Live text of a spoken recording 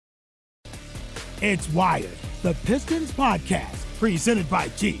It's Wired, the Pistons podcast, presented by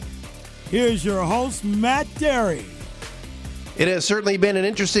Jeep. Here's your host, Matt Derry. It has certainly been an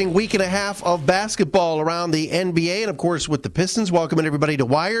interesting week and a half of basketball around the NBA, and of course with the Pistons. Welcoming everybody to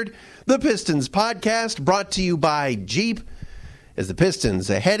Wired, the Pistons podcast, brought to you by Jeep. As the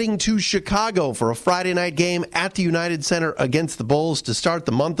Pistons are heading to Chicago for a Friday night game at the United Center against the Bulls to start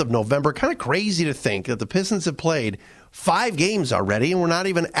the month of November. Kind of crazy to think that the Pistons have played 5 games already, and we're not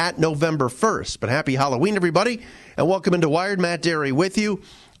even at November 1st. But happy Halloween, everybody, and welcome into Wired. Matt Dery with you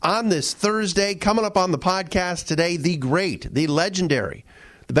on this Thursday. Coming up on the podcast today, the great, the legendary,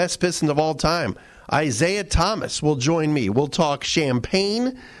 the best Pistons of all time, Isiah Thomas will join me. We'll talk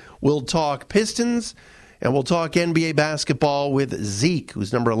champagne, we'll talk Pistons, and we'll talk NBA basketball with Zeke,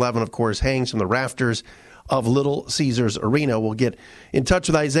 who's number 11, of course, hangs from the rafters of Little Caesars Arena. We'll get in touch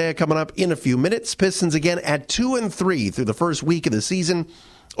with Isiah coming up in a few minutes. Pistons again at 2-3 through the first week of the season.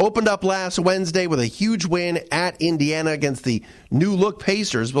 Opened up last Wednesday with a huge win at Indiana against the new-look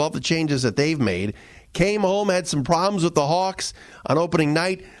Pacers with all the changes that they've made. Came home, had some problems with the Hawks on opening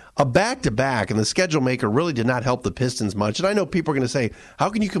night. A back-to-back, and the schedule maker really did not help the Pistons much. And I know people are going to say, how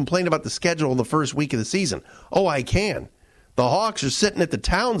can you complain about the schedule in the first week of the season? Oh, I can. The Hawks are sitting at the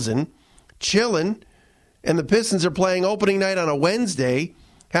Townsend, chilling, and the Pistons are playing opening night on a Wednesday,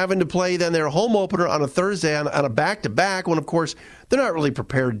 having to play then their home opener on a Thursday on a back-to-back, when, of course, they're not really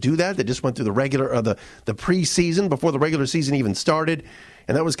prepared to do that. They just went through the preseason before the regular season even started,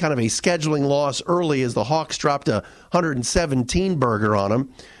 and that was kind of a scheduling loss early as the Hawks dropped a 117 burger on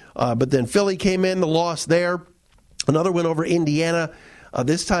them. But then Philly came in, the loss there. Another win over Indiana,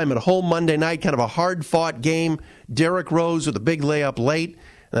 this time at home Monday night, kind of a hard-fought game. Derrick Rose with a big layup late.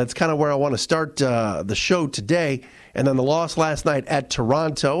 And that's kind of where I want to start the show today. And then the loss last night at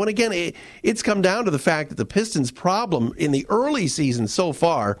Toronto. And again, it's come down to the fact that the Pistons' problem in the early season so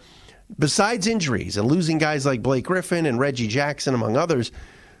far, besides injuries and losing guys like Blake Griffin and Reggie Jackson, among others,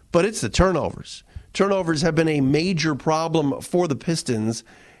 but it's the turnovers. Turnovers have been a major problem for the Pistons.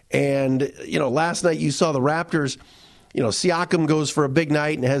 And, last night you saw the Raptors, Siakam goes for a big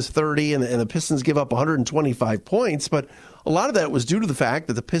night and has 30, and the Pistons give up 125 points. But a lot of that was due to the fact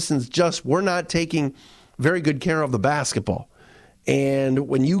that the Pistons just were not taking very good care of the basketball. And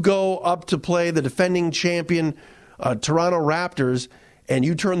when you go up to play the defending champion Toronto Raptors and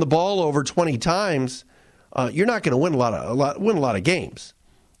you turn the ball over 20 times, you're not going to win a lot of games.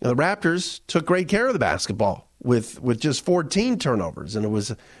 Now, the Raptors took great care of the basketball with just 14 turnovers, and it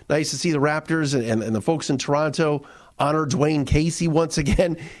was nice to see the Raptors and the folks in Toronto honor Dwayne Casey once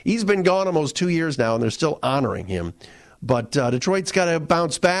again. He's been gone almost 2 years now, and they're still honoring him. But Detroit's got to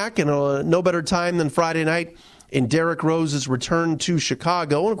bounce back, and no better time than Friday night in Derrick Rose's return to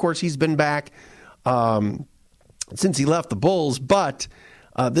Chicago. And, of course, he's been back since he left the Bulls, but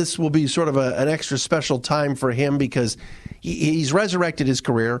this will be sort of an extra special time for him because he's resurrected his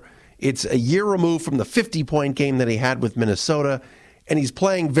career. It's a year removed from the 50-point game that he had with Minnesota, and he's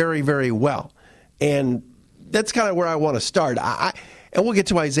playing very, very well. And that's kind of where I want to start. And we'll get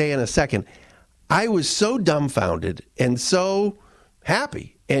to Isiah in a second. I was so dumbfounded and so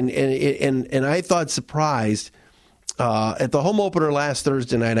happy and I thought surprised at the home opener last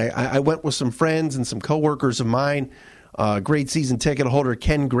Thursday night. I went with some friends and some coworkers of mine. Great season ticket holder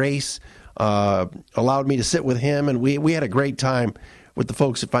Ken Grace allowed me to sit with him, and we had a great time with the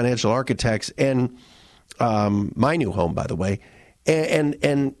folks at Financial Architects and my new home, by the way. And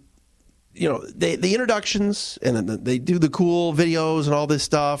the introductions, and they do the cool videos and all this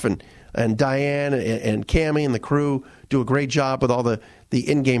stuff, and Diane and Cammie and the crew do a great job with all the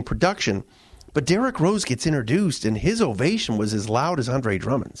in-game production. But Derrick Rose gets introduced, and his ovation was as loud as Andre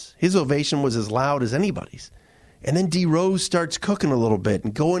Drummond's. His ovation was as loud as anybody's. And then D. Rose starts cooking a little bit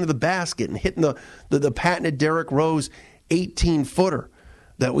and going to the basket and hitting the patented Derrick Rose 18-footer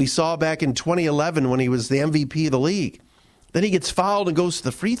that we saw back in 2011 when he was the MVP of the league. Then he gets fouled and goes to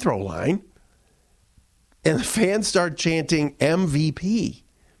the free throw line, and the fans start chanting MVP.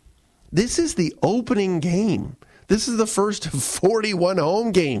 This is the opening game. This is the first of 41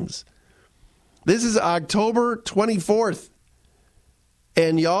 home games. This is October 24th,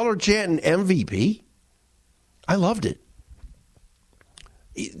 and y'all are chanting MVP? I loved it.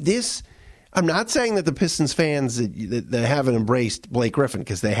 I'm not saying that the Pistons fans that haven't embraced Blake Griffin,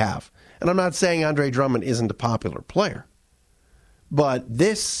 because they have. And I'm not saying Andre Drummond isn't a popular player. But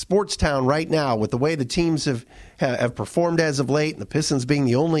this sports town right now, with the way the teams have performed as of late, and the Pistons being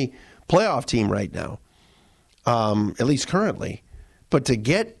the only playoff team right now, at least currently, but to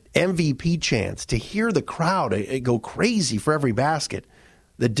get MVP chants, to hear the crowd go crazy for every basket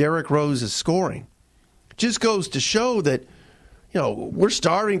that Derrick Rose is scoring, just goes to show that, we're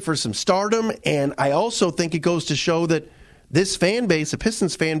starving for some stardom, and I also think it goes to show that this fan base, the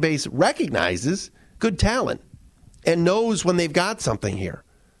Pistons fan base, recognizes good talent and knows when they've got something here.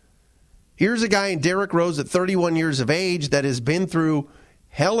 Here's a guy in Derrick Rose at 31 years of age that has been through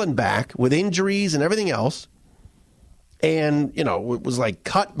hell and back with injuries and everything else, and, it was like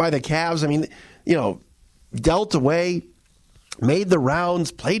cut by the Cavs. I mean, dealt away, made the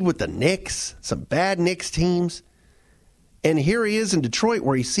rounds, played with the Knicks, some bad Knicks teams. And here he is in Detroit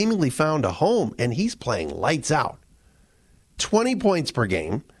where he seemingly found a home, and he's playing lights out. 20 points per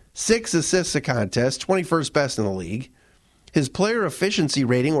game, 6 assists a contest, 21st best in the league. His player efficiency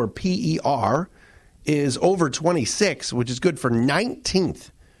rating, or PER, is over 26, which is good for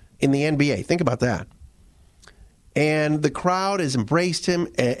 19th in the NBA. Think about that. And the crowd has embraced him,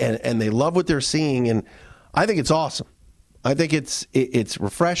 and they love what they're seeing, and I think it's awesome. I think it's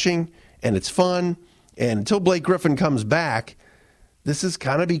refreshing, and it's fun, and until Blake Griffin comes back, this has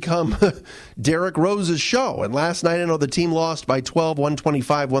kind of become Derrick Rose's show. And last night, I know the team lost by 12,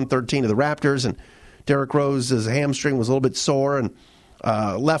 125-113 to the Raptors, and Derrick Rose's hamstring was a little bit sore and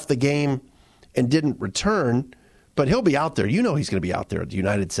left the game and didn't return. But he'll be out there. He's going to be out there at the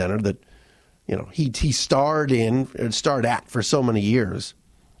United Center that he starred at for so many years.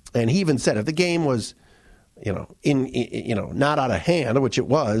 And he even said if the game was not out of hand, which it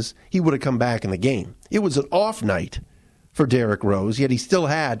was, he would have come back in the game. It was an off night for Derrick Rose, yet he still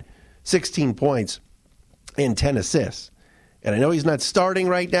had 16 points and 10 assists. And I know he's not starting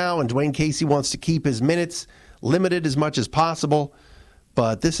right now, and Dwayne Casey wants to keep his minutes limited as much as possible,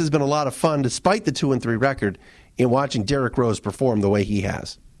 but this has been a lot of fun, despite the 2-3 record, in watching Derrick Rose perform the way he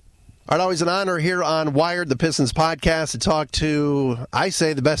has. All right, always an honor here on Wired, the Pistons podcast, to talk to, I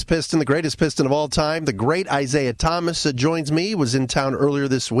say, the best Piston, the greatest Piston of all time. The great Isiah Thomas joins me, was in town earlier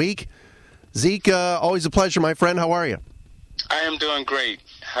this week. Zeke, always a pleasure, my friend. How are you? I am doing great.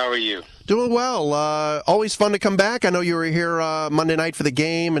 How are you? Doing well. Always fun to come back. I know you were here Monday night for the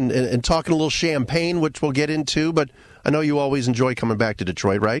game and talking a little champagne, which we'll get into, but I know you always enjoy coming back to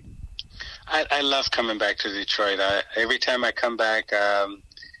Detroit, right? I love coming back to Detroit. Every time I come back, the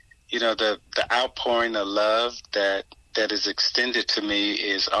outpouring of love that is extended to me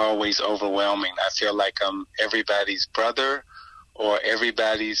is always overwhelming. I feel like I'm everybody's brother or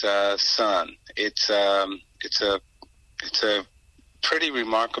everybody's son. It's a pretty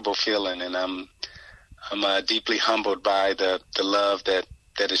remarkable feeling, and I'm deeply humbled by the love that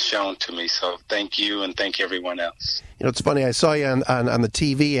is shown to me. So thank you, and thank everyone else. It's funny. I saw you on the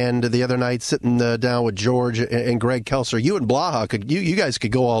TV end the other night, sitting down with George and Greg Kelser. You and Blaha you guys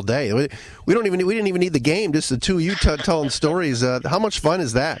could go all day. We didn't even need the game. Just the two of you telling stories. How much fun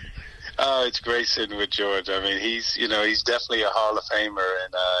is that? Oh, it's great sitting with George. I mean, he's definitely a Hall of Famer,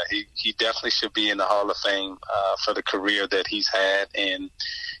 and he definitely should be in the Hall of Fame for the career that he's had, and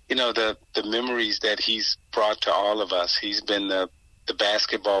the memories that he's brought to all of us. He's been the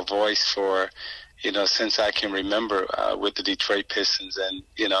basketball voice for since I can remember with the Detroit Pistons, and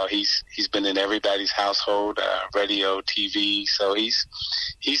he's been in everybody's household, radio, TV. So he's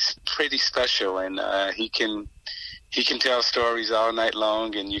pretty special, and he can tell stories all night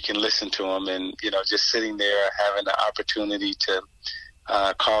long, and you can listen to him, and just sitting there having the opportunity to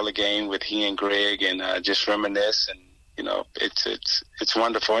call a game with he and Greg and just reminisce, and it's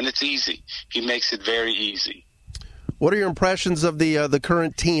wonderful, and it's easy. He makes it very easy. What are your impressions of the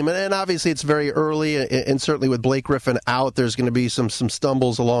current team? And obviously it's very early, and certainly with Blake Griffin out, there's going to be some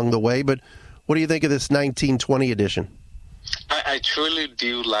stumbles along the way. But what do you think of this 1920 edition? I truly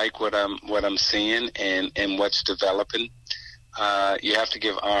do like what I'm seeing and what's developing. You have to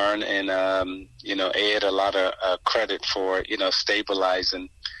give Arn and Ed a lot of credit for stabilizing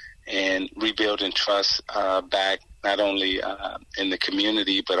and rebuilding trust back, not only in the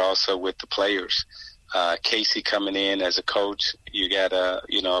community but also with the players. Casey coming in as a coach, you got a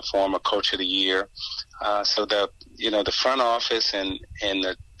former coach of the year. So the front office and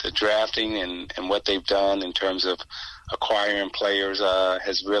the drafting and what they've done in terms of acquiring players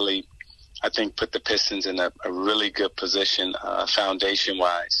has really, I think, put the Pistons in a really good position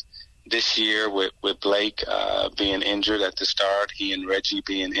foundation-wise. This year with Blake being injured at the start, he and Reggie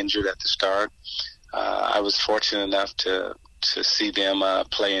being injured at the start, I was fortunate enough to see them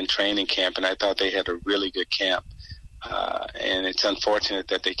play in training camp, and I thought they had a really good camp. And it's unfortunate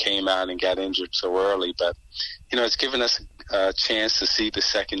that they came out and got injured so early, but it's given us a chance to see the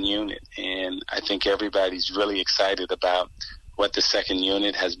second unit, and I think everybody's really excited about what the second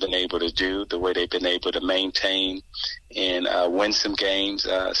unit has been able to do, the way they've been able to maintain and win some games,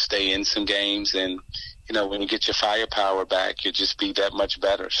 stay in some games, and when you get your firepower back, you'll just be that much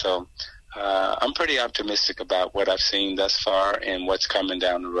better. So I'm pretty optimistic about what I've seen thus far and what's coming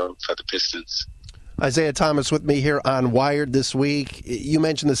down the road for the Pistons. Isiah Thomas with me here on Wired this week. You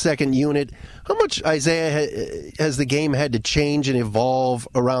mentioned the second unit. How much, Isiah, has the game had to change and evolve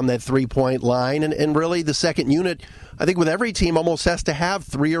around that three-point line? And really, the second unit, I think with every team, almost has to have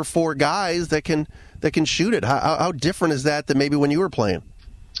 3 or 4 guys that can shoot it. How different is that than maybe when you were playing?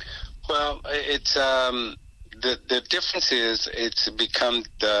 Well, it's the difference is it's become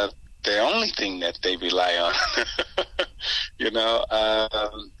the only thing that they rely on.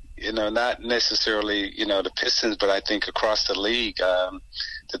 Not necessarily, the Pistons, but I think across the league,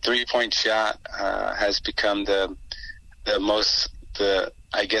 the three-point shot has become the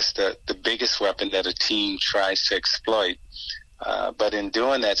biggest weapon that a team tries to exploit. But in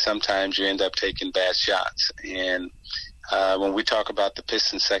doing that, sometimes you end up taking bad shots. And when we talk about the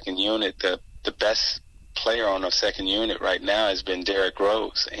Pistons second unit, the best player on our second unit right now has been Derrick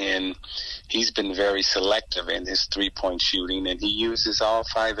Rose, and he's been very selective in his three-point shooting, and he uses all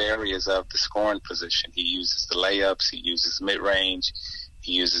 5 areas of the scoring position. He uses the layups, he uses mid-range,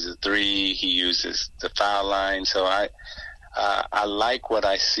 he uses the three, he uses the foul line. So I like what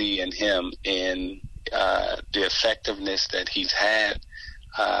I see in him in the effectiveness that he's had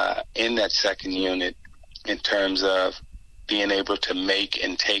in that second unit in terms of being able to make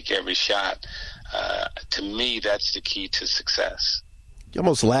and take every shot. To me, that's the key to success. You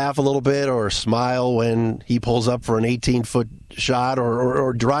almost laugh a little bit or smile when he pulls up for an 18-foot shot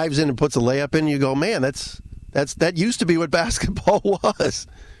or drives in and puts a layup in. You go, man, that used to be what basketball was.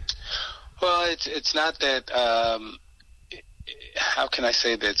 Well, it's not that. How can I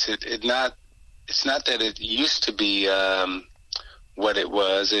say that? It's not that it used to be what it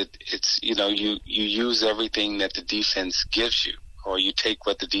was. It's you use everything that the defense gives you, or you take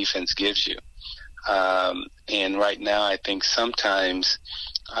what the defense gives you. And right now, I think sometimes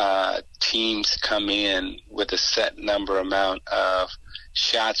teams come in with a set amount of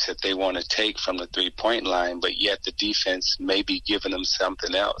shots that they want to take from the three-point line, but yet the defense may be giving them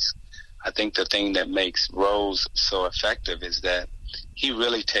something else. I think the thing that makes Rose so effective is that he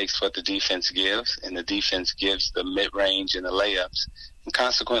really takes what the defense gives, and the defense gives the mid-range and the layups. And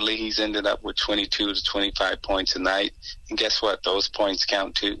consequently, he's ended up with 22 to 25 points a night. And guess what? Those points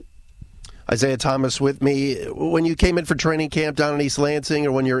count too. Isiah Thomas with me. When you came in for training camp down in East Lansing,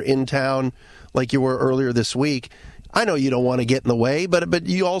 or when you're in town like you were earlier this week, I know you don't want to get in the way, but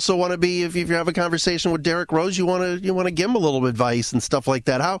you also want to be, if you have a conversation with Derrick Rose, you want to give him a little advice and stuff like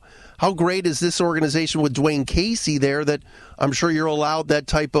that. How great is this organization with Dwayne Casey there that I'm sure you're allowed that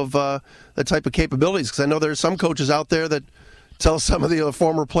type of capabilities? Because I know there's some coaches out there that tell some of the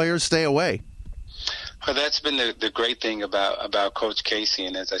former players stay away. Well, that's been the great thing about Coach Casey,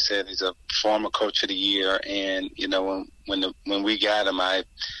 and as I said, he's a former Coach of the Year. And when we got him,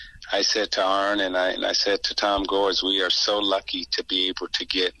 I said to Arn and I said to Tom Gores, we are so lucky to be able to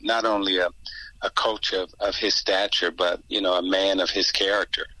get not only a coach of his stature, but a man of his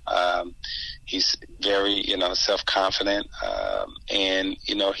character. He's very self-confident, and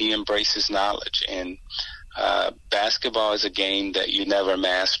he embraces knowledge. And basketball is a game that you never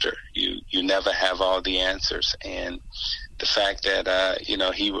master. You never have all the answers. And the fact that,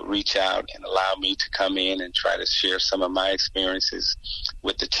 he would reach out and allow me to come in and try to share some of my experiences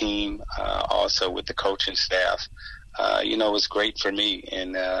with the team, also with the coaching staff, was great for me.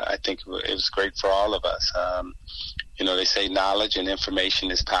 And I think it was great for all of us. They say knowledge and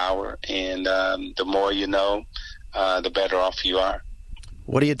information is power. And the more you know, the better off you are.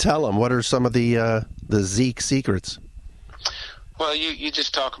 What do you tell them? What are some of the Zeke secrets? Well, you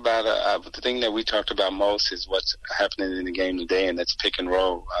just talk about the thing that we talked about most is what's happening in the game today, and that's pick and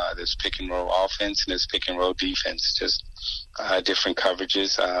roll. There's pick and roll offense and there's pick and roll defense. Just different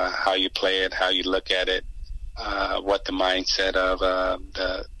coverages, how you play it, how you look at it, what the mindset of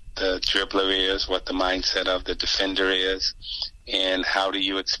the dribbler is, what the mindset of the defender is, and how do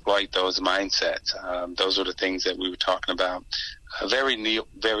you exploit those mindsets. Those are the things that we were talking about. Very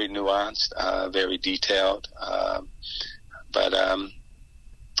nuanced, very detailed. But I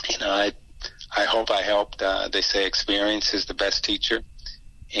hope I helped. They say experience is the best teacher,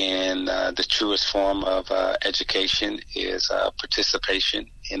 and the truest form of education is participation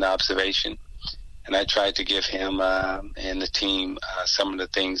in observation. And I tried to give him and the team some of the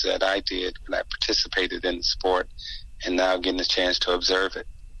things that I did when I participated in the sport, and now getting a chance to observe it.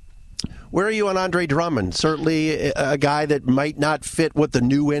 Where are you on Andre Drummond? Certainly a guy that might not fit what the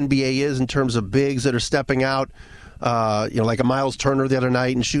new NBA is in terms of bigs that are stepping out, like a Miles Turner the other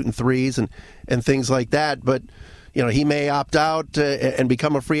night and shooting threes and things like that. But he may opt out and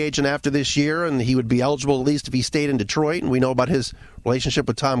become a free agent after this year, and he would be eligible at least if he stayed in Detroit. And we know about his relationship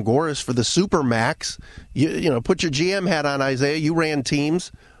with Tom Gores for the Supermax. Put your GM hat on, Isiah. You ran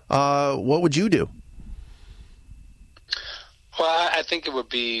teams. What would you do? Well, I think it would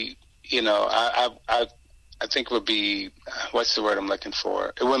be, I think it would be, what's the word I'm looking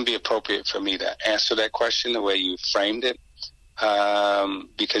for? It wouldn't be appropriate for me to answer that question the way you framed it,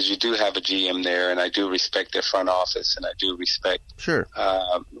 because you do have a GM there, and I do respect their front office, and I do respect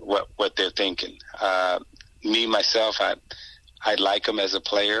what they're thinking. Me, myself, I like him as a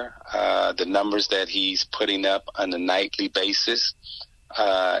player. The numbers that he's putting up on a nightly basis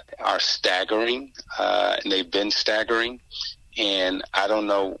are staggering, and they've been staggering. And I don't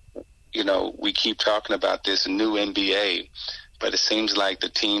know, we keep talking about this new NBA, but it seems like the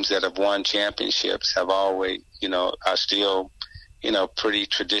teams that have won championships have always, are still, pretty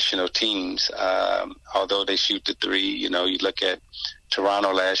traditional teams. Although they shoot the three, you look at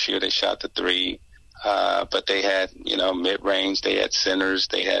Toronto last year, they shot the three, but they had, mid-range, they had centers,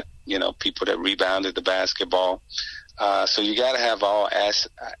 they had, people that rebounded the basketball. So you got to have all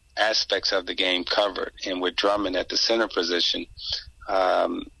aspects of the game covered. And with Drummond at the center position,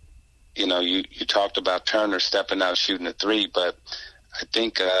 you talked about Turner stepping out shooting a three, but I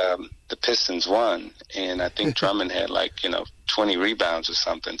think the Pistons won, and I think Drummond had 20 rebounds or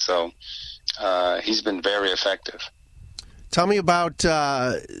something. So he's been very effective. Tell me about,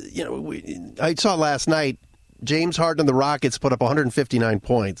 I saw last night, James Harden and the Rockets put up 159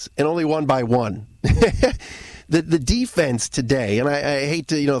 points and only won by one. The defense today, and I hate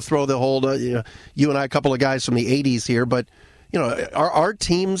to throw the whole you and I, a couple of guys from the 80s here, but are our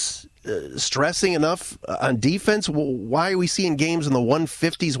teams stressing enough on defense? Why are we seeing games in the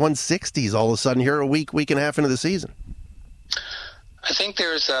 150s, 160s all of a sudden here a week and a half into the season? I think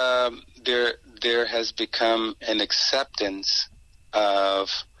there's there has become an acceptance of,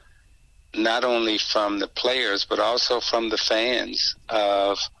 not only from the players but also from the fans,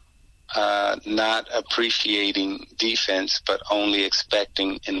 of not appreciating defense, but only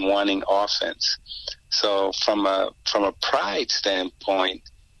expecting and wanting offense. So from a pride standpoint,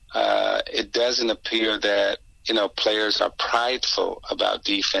 it doesn't appear that players are prideful about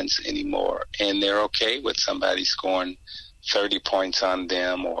defense anymore, and they're okay with somebody scoring 30 points on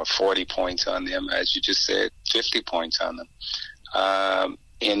them or 40 points on them, as you just said, 50 points on them.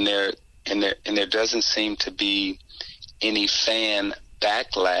 And there doesn't seem to be any fan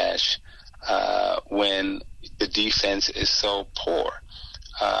backlash when the defense is so poor.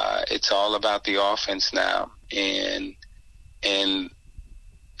 It's all about the offense now, and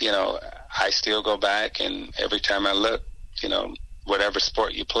I still go back, and every time I look, whatever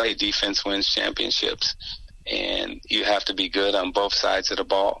sport you play, defense wins championships, and you have to be good on both sides of the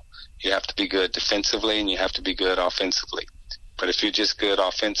ball. You have to be good defensively, and you have to be good offensively. But if you're just good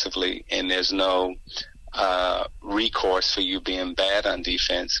offensively and there's no recourse for you being bad on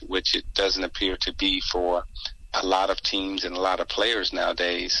defense, which it doesn't appear to be for a lot of teams and a lot of players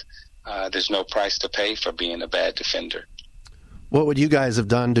nowadays, there's no price to pay for being a bad defender. What would you guys have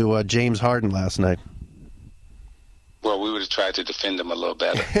done to James Harden last night? Well, we would have tried to defend him a little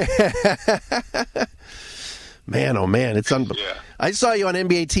better. Man, oh man, it's unbelievable. Yeah. I saw you on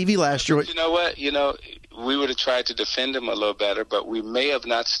NBA TV last year. You know what? We would have tried to defend him a little better, but we may have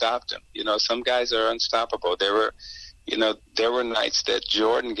not stopped him. Some guys are unstoppable. There were nights that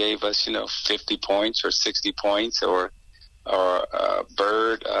Jordan gave us, 50 points or 60 points, or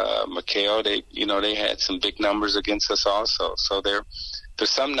Bird, McHale. They had some big numbers against us also. So there's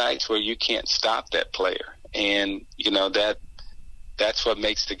some nights where you can't stop that player, and that's what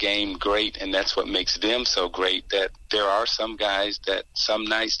makes the game great, and that's what makes them so great, that there are some guys that some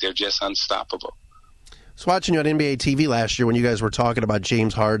nights they're just unstoppable. I was watching you on NBA TV last year when you guys were talking about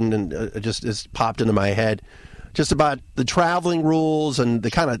James Harden, and it just popped into my head just about the traveling rules and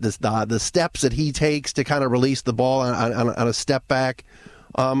the kind of the steps that he takes to kind of release the ball on a step back.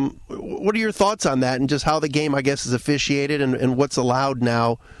 What are your thoughts on that, and just how the game, I guess, is officiated and what's allowed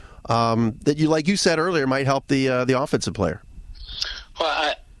now that you, like you said earlier, might help the offensive player?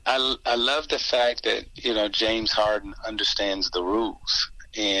 Well, I love the fact that James Harden understands the rules,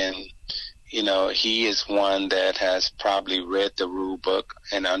 and he is one that has probably read the rule book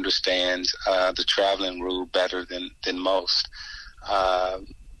and understands the traveling rule better than most.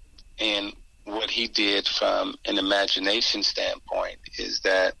 And what he did from an imagination standpoint is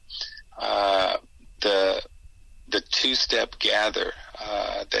that the two-step gather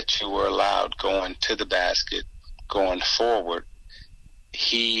that you were allowed going to the basket, going forward,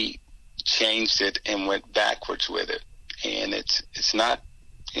 he changed it and went backwards with it. And it's not,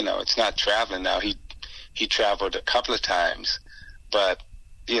 it's not traveling now. he traveled a couple of times, but,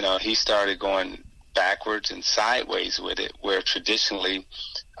 he started going backwards and sideways with it, where traditionally,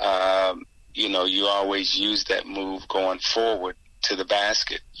 you always use that move going forward to the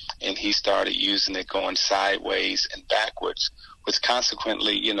basket. And he started using it going sideways and backwards, which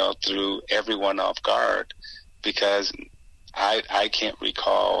consequently, threw everyone off guard, because I can't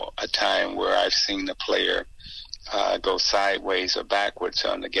recall a time where I've seen a player go sideways or backwards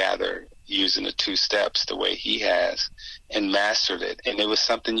on the gather using the two steps the way he has, and mastered it. And it was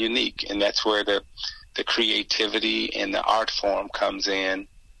something unique. And that's where the creativity and the art form comes in,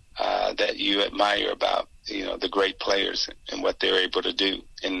 that you admire about, the great players and what they're able to do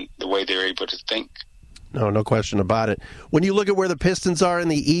and the way they're able to think. No question about it. When you look at where the Pistons are in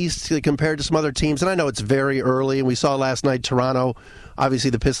the East compared to some other teams, and I know it's very early, and we saw last night Toronto, obviously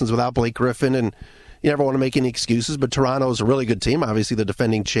the Pistons without Blake Griffin, and you never want to make any excuses, but Toronto's a really good team, obviously the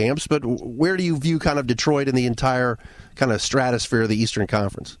defending champs. But where do you view kind of Detroit in the entire kind of stratosphere of the Eastern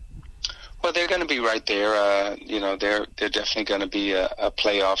Conference? Well, they're going to be right there. They're definitely going to be a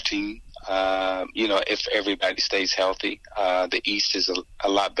playoff team. If everybody stays healthy. The East is a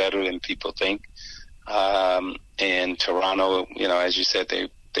lot better than people think. And Toronto, as you said,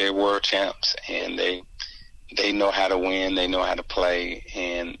 they were champs, and they know how to win, they know how to play,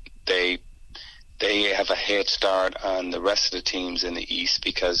 and they have a head start on the rest of the teams in the East,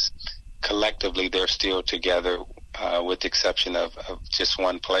 because collectively they're still together, with the exception of just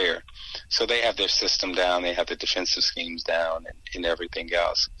one player. So they have their system down, they have the defensive schemes down, and everything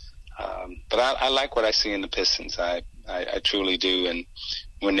else. But I like what I see in the Pistons. I truly do. And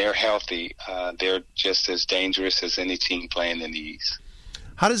when they're healthy, they're just as dangerous as any team playing in the East.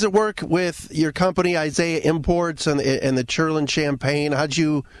 How does it work with your company, Isiah Imports, and the Churlin Champagne? How'd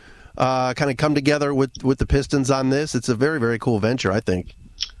you kind of come together with the Pistons on this? It's a very, very cool venture, I think.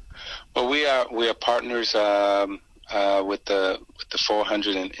 Well, we are partners with the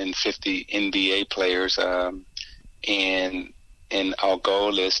 450 NBA players, and our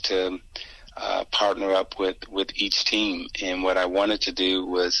goal is to partner up with each team. And what I wanted to do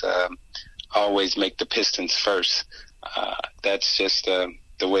was always make the Pistons first. That's just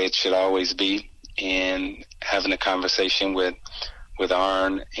the way it should always be. And having a conversation with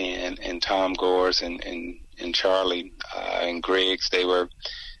Arn and Tom Gores and Charlie and Griggs, they were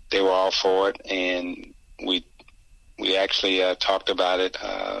all for it. And we actually talked about it,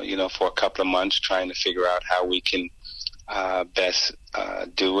 for a couple of months, trying to figure out how we can best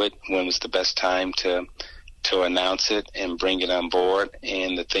do it, when was the best time to announce it and bring it on board.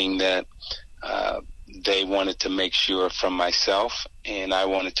 And the thing that they wanted to make sure from myself, and I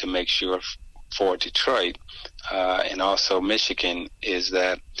wanted to make sure for Detroit and also Michigan, is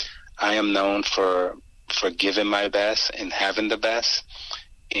that I am known for giving my best and having the best,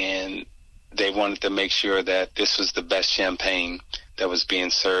 and they wanted to make sure that this was the best champagne that was being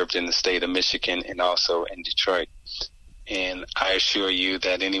served in the state of Michigan and also in Detroit. And I assure you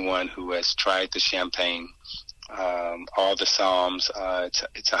that anyone who has tried the champagne, all the Psalms,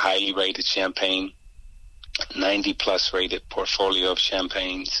 it's a highly rated champagne, 90-plus rated portfolio of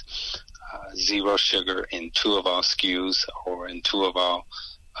champagnes, 0 sugar in 2 of our SKUs or in 2 of our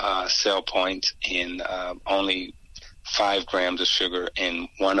sell points, and only 5 grams of sugar in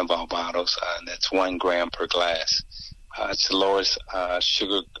 1 of our bottles, and that's 1 gram per glass. It's the lowest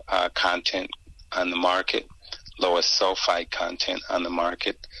sugar content on the market, lowest sulfite content on the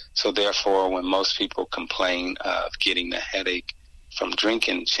market. So therefore, when most people complain of getting a headache from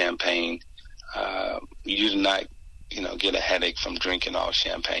drinking champagne, you do not, get a headache from drinking all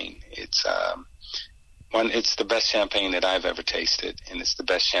champagne. It's it's the best champagne that I've ever tasted, and it's the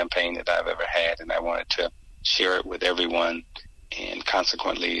best champagne that I've ever had, and I wanted to share it with everyone. And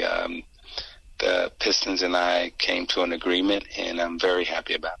consequently, the Pistons and I came to an agreement, and I'm very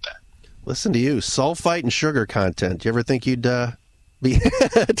happy about that. Listen to you, sulfite and sugar content. Do you ever think you'd be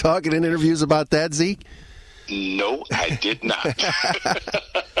talking in interviews about that, Zeke? No, I did not.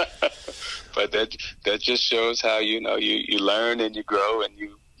 But that just shows how you learn and you grow, and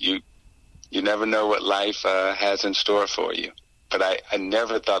you never know what life has in store for you. But I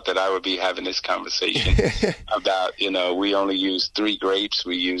never thought that I would be having this conversation about, we only use 3 grapes.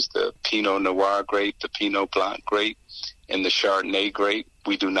 We use the Pinot Noir grape, the Pinot Blanc grape, and the Chardonnay grape.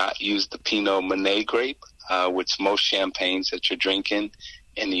 We do not use the Pinot Meunier grape, which most champagnes that you're drinking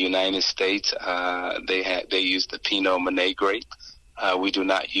in the United States, they use the Pinot Meunier grape. We do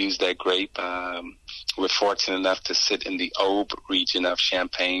not use that grape. We're fortunate enough to sit in the Aube region of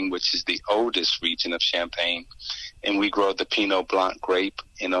Champagne, which is the oldest region of Champagne, and we grow the Pinot Blanc grape,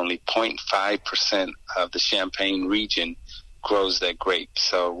 and only 0.5% of the Champagne region grows that grape.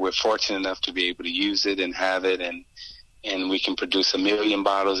 So we're fortunate enough to be able to use it and have it, and we can produce 1 million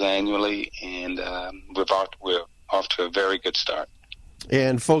bottles annually, and we're off to a very good start.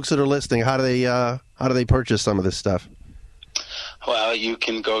 And folks that are listening, how do they purchase some of this stuff? Well, you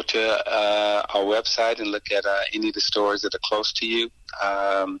can go to our website and look at any of the stores that are close to you.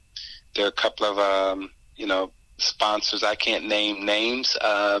 There are a couple of sponsors. I can't name names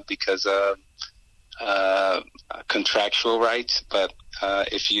because of contractual rights, but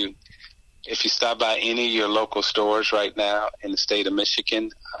if you stop by any of your local stores right now in the state of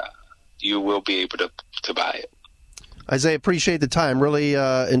Michigan, you will be able to buy it. Isiah, appreciate the time. Really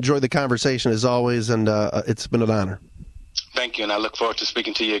enjoyed the conversation as always, and it's been an honor. Thank you, and I look forward to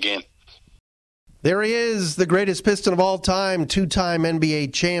speaking to you again. There he is, the greatest Piston of all time, two-time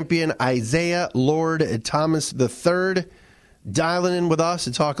NBA champion, Isiah Lord Thomas III, dialing in with us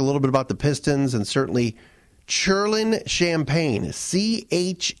to talk a little bit about the Pistons and certainly Churlin Champagne, Cheurlin.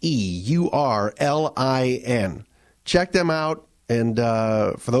 Check them out, and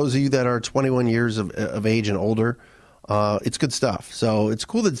for those of you that are 21 years of age and older, it's good stuff. So it's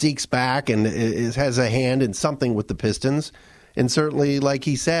cool that Zeke's back and has a hand in something with the Pistons. And certainly, like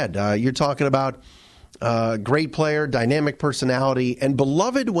he said, you're talking about great player, dynamic personality, and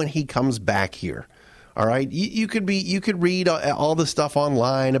beloved when he comes back here. All right, you could read all the stuff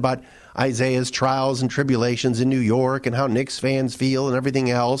online about Isiah's trials and tribulations in New York and how Knicks fans feel and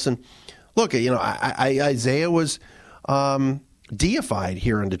everything else. And look, Isiah was deified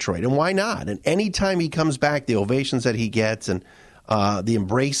here in Detroit, and why not? And anytime he comes back, the ovations that he gets and the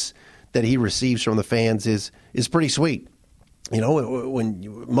embrace that he receives from the fans is pretty sweet.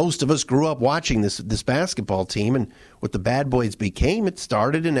 When most of us grew up watching this basketball team and what the bad boys became, it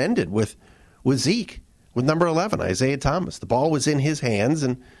started and ended with Zeke, with number 11, Isiah Thomas. The ball was in his hands,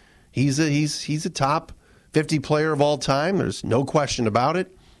 and he's a top 50 player of all time. There's no question about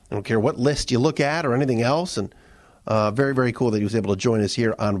it. I don't care what list you look at or anything else. And very, very cool that he was able to join us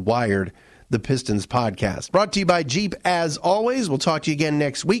here on Wired, the Pistons podcast. Brought to you by Jeep, as always. We'll talk to you again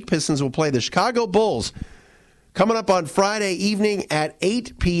next week. Pistons will play the Chicago Bulls coming up on Friday evening at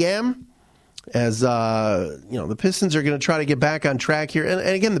 8 p.m. as the Pistons are going to try to get back on track here. And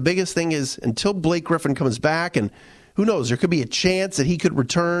again, the biggest thing is until Blake Griffin comes back, and who knows, there could be a chance that he could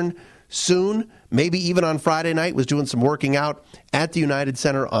return soon, maybe even on Friday night, was doing some working out at the United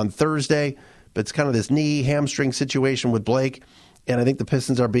Center on Thursday. But it's kind of this knee, hamstring situation with Blake. And I think the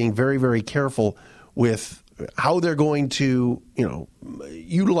Pistons are being very, very careful with how they're going to,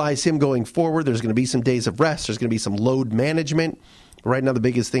 utilize him going forward. There's going to be some days of rest. There's going to be some load management. Right now, the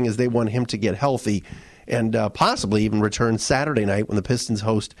biggest thing is they want him to get healthy and possibly even return Saturday night when the Pistons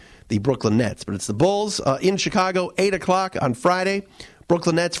host the Brooklyn Nets. But it's the Bulls in Chicago, 8 o'clock on Friday.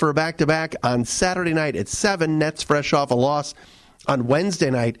 Brooklyn Nets for a back-to-back on Saturday night at 7. Nets fresh off a loss on Wednesday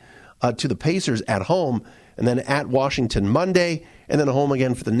night to the Pacers at home, and then at Washington Monday, and then home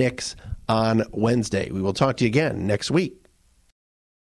again for the Knicks on Wednesday. We will talk to you again next week.